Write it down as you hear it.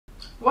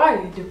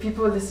Why do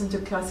people listen to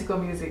classical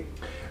music?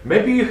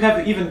 Maybe you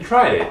have even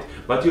tried it,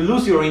 but you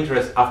lose your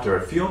interest after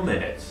a few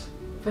minutes.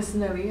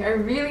 Personally, I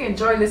really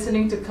enjoy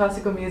listening to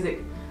classical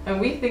music,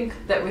 and we think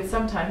that with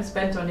some time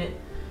spent on it,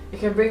 it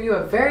can bring you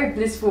a very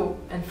blissful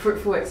and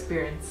fruitful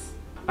experience.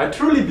 I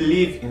truly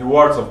believe in the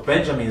words of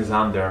Benjamin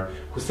Zander,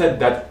 who said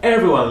that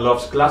everyone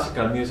loves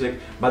classical music,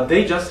 but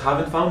they just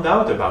haven't found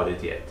out about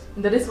it yet.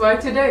 That is why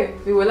today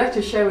we would like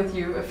to share with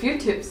you a few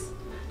tips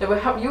that will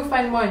help you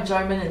find more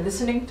enjoyment in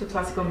listening to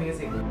classical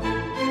music.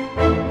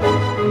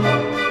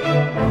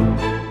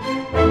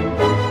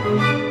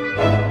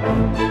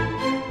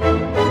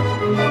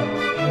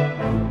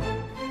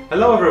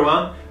 Hello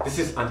everyone, this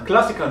is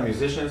Unclassical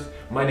Musicians.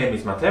 My name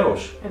is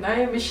Mateusz. And I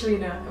am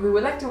Michelina, and we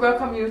would like to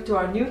welcome you to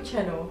our new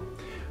channel.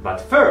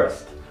 But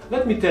first,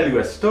 let me tell you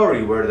a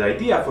story where the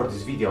idea for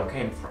this video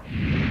came from.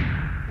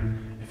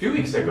 A few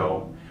weeks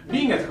ago,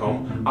 being at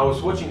home, I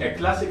was watching a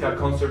classical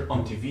concert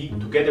on TV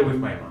together with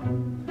my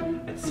mom.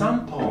 At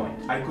some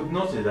point, I could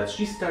notice that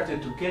she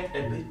started to get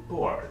a bit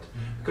bored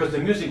because the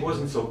music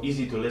wasn't so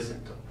easy to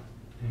listen to.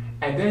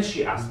 And then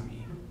she asked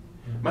me,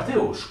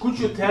 Mateusz, could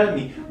you tell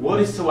me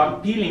what is so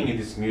appealing in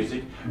this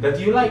music that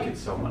you like it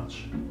so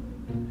much?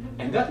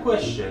 And that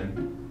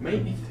question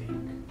made me think.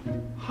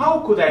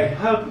 How could I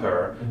help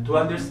her to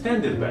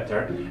understand it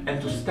better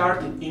and to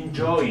start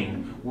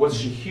enjoying what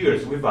she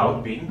hears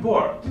without being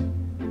bored?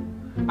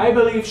 I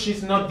believe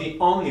she's not the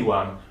only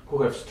one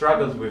who have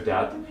struggled with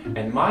that,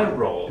 and my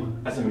role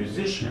as a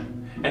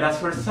musician and as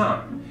her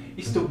son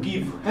is to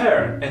give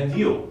her and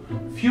you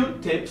few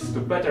tips to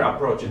better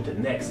approach it the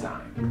next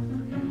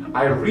time.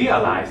 I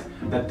realized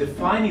that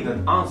defining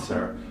that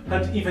answer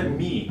helped even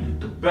me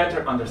to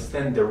better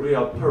understand the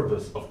real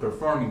purpose of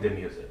performing the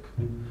music.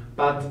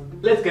 But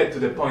let's get to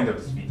the point of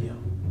this video.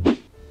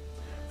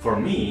 For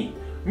me,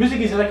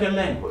 music is like a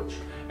language.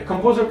 A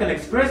composer can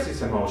express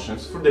his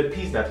emotions through the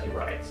piece that he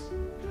writes.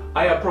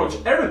 I approach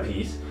every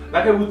piece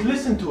like I would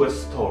listen to a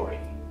story.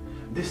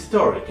 This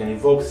story can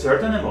evoke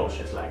certain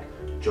emotions like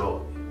joy,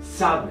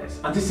 sadness,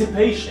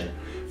 anticipation,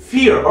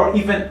 fear, or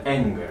even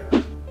anger.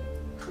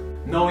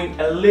 Knowing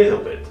a little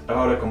bit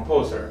about a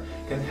composer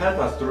can help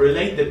us to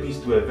relate the piece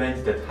to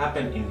events that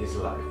happen in his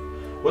life,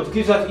 what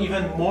gives us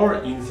even more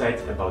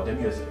insights about the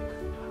music.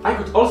 I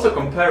could also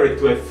compare it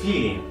to a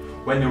feeling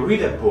when you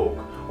read a book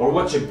or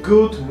watch a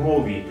good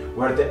movie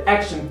where the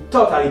action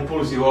totally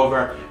pulls you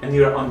over and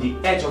you're on the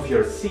edge of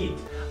your seat,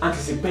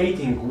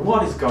 anticipating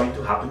what is going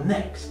to happen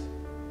next.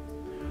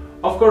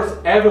 Of course,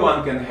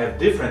 everyone can have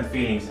different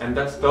feelings, and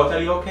that's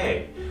totally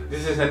okay.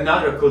 This is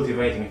another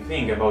cultivating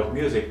thing about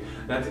music,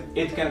 that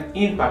it can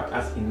impact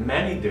us in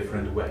many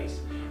different ways,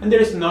 and there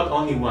is not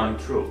only one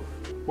truth.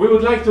 We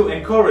would like to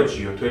encourage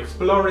you to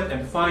explore it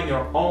and find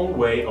your own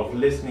way of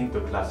listening to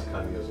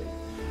classical music.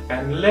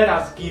 And let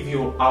us give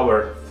you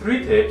our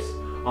 3 tips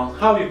on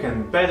how you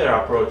can better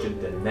approach it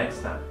the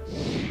next time.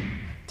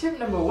 Tip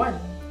number 1.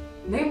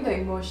 Name the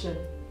emotion.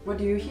 What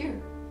do you hear?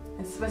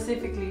 And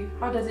specifically,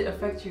 how does it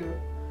affect you?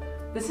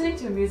 Listening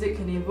to music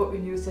can evoke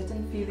in you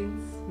certain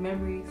feelings,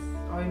 memories,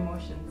 or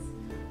emotions.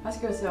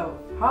 Ask yourself,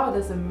 how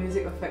does the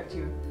music affect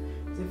you?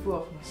 Is it full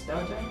of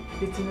nostalgia,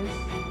 bitterness?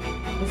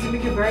 Does it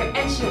make you very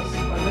anxious,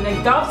 or even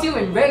engulfs you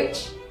in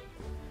rage?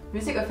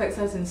 Music affects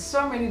us in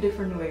so many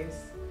different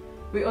ways.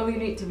 We only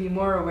need to be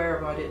more aware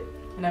about it,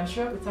 and I'm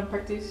sure with some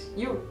practice,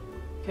 you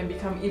can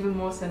become even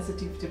more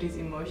sensitive to these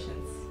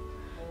emotions.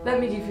 Let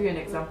me give you an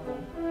example.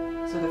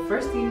 So the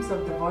first themes of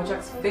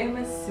Dvorak's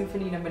famous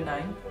Symphony No.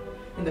 9,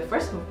 in the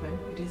first movement,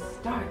 it is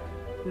dark,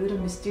 a little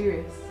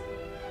mysterious.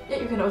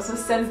 Yet you can also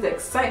sense the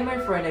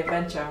excitement for an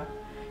adventure.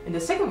 In the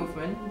second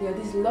movement, there are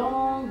these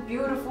long,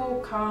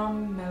 beautiful,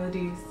 calm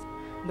melodies.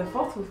 In the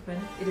fourth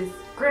movement, it is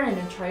grand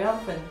and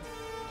triumphant.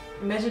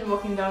 Imagine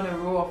walking down a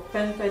row of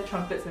fanfare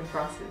trumpets and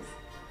brasses.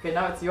 Okay,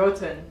 now it's your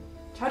turn.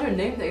 Try to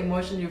name the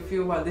emotion you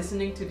feel while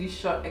listening to these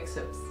short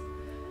excerpts.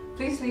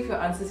 Please leave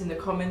your answers in the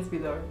comments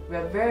below. We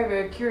are very,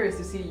 very curious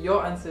to see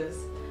your answers,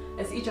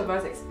 as each of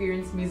us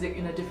experience music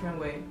in a different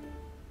way.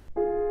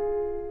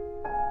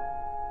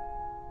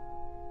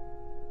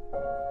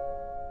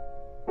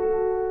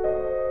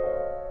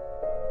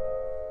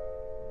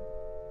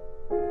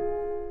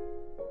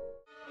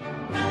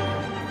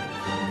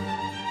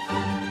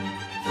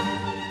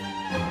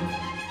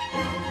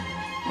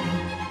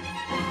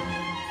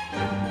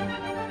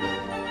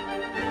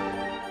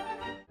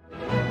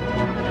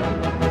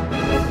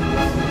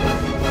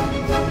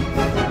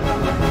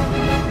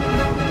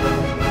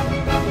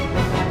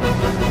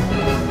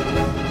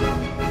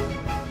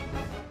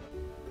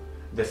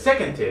 The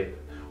second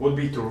tip would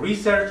be to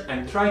research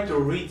and try to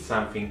read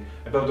something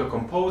about the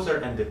composer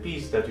and the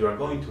piece that you are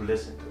going to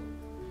listen to.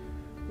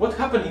 What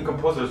happened in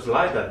composer's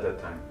life at that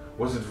time?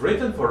 Was it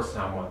written for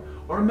someone?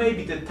 Or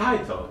maybe the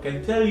title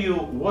can tell you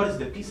what is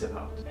the piece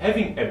about.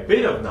 Having a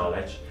bit of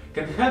knowledge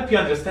can help you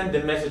understand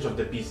the message of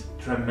the piece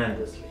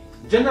tremendously.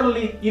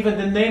 Generally, even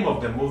the name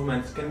of the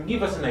movements can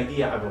give us an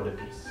idea about the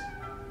piece.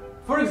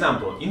 For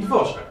example, in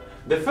Dvorak,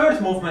 the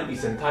first movement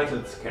is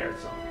entitled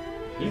Scherzo.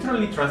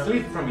 Literally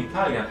translated from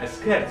Italian, a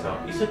scherzo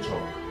is a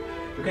joke.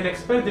 You can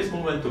expect this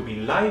movement to be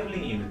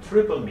lively in the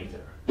triple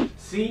meter.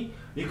 See,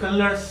 you can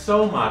learn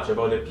so much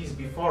about the piece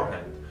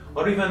beforehand,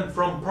 or even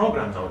from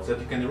program notes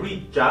that you can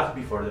read just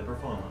before the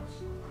performance.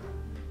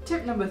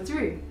 Tip number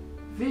 3.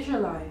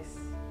 Visualize.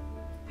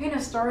 Paint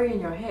a story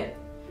in your head.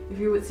 If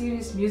you would see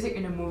this music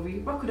in a movie,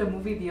 what could a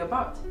movie be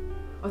about?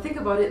 Or think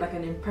about it like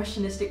an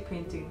impressionistic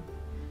painting.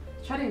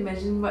 Try to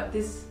imagine what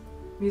this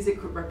music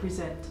could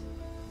represent.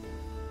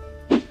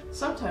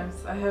 Sometimes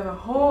I have a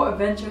whole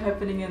adventure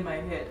happening in my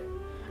head.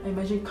 I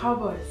imagine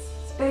cowboys,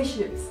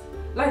 spaceships,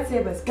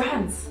 lightsabers,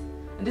 guns,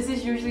 and this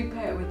is usually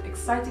paired with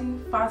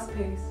exciting,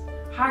 fast-paced,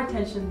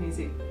 high-tension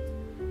music.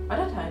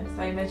 Other times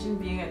I imagine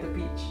being at the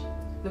beach,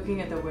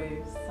 looking at the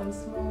waves, some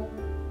small,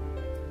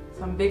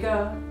 some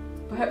bigger,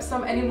 perhaps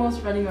some animals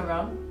running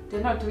around.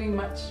 They're not doing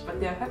much, but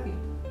they're happy.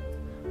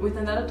 With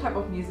another type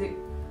of music,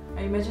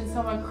 I imagine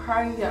someone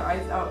crying their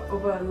eyes out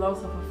over a loss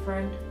of a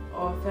friend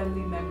or a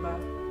family member,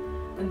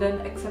 and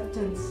then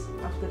acceptance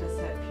after the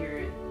sad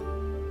period.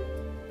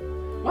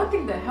 One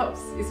thing that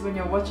helps is when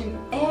you're watching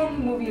any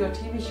movie or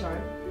TV show,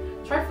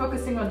 try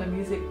focusing on the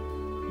music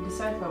and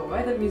decipher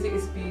why the music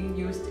is being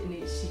used in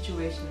each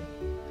situation.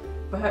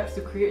 Perhaps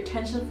to create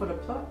tension for the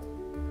plot,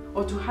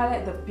 or to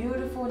highlight the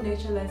beautiful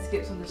nature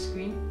landscapes on the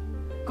screen.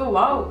 Go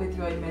wild with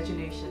your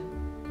imagination.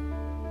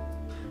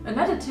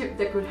 Another tip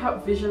that could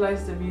help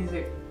visualize the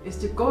music is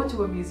to go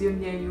to a museum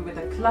near you with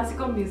a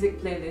classical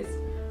music playlist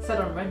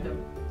set on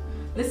random.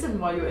 Listen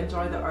while you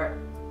enjoy the art.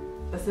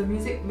 Does the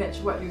music match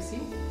what you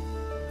see?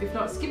 If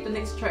not, skip the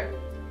next track.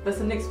 Does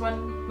the next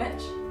one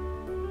match?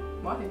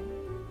 Why?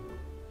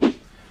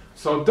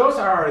 So those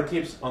are our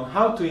tips on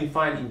how to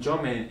find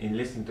enjoyment in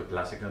listening to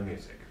classical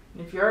music.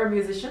 If you're a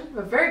musician,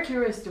 we're very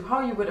curious to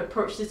how you would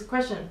approach this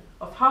question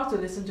of how to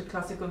listen to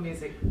classical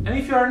music. And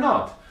if you are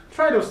not,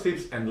 try those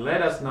tips and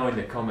let us know in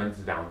the comments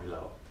down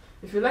below.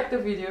 If you liked the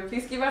video,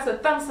 please give us a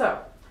thumbs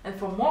up. And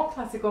for more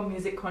classical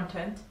music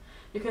content,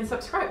 you can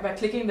subscribe by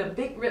clicking the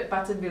big red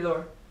button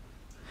below.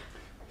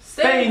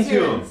 Stay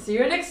tuned! See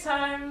you next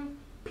time!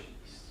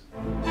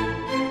 Peace.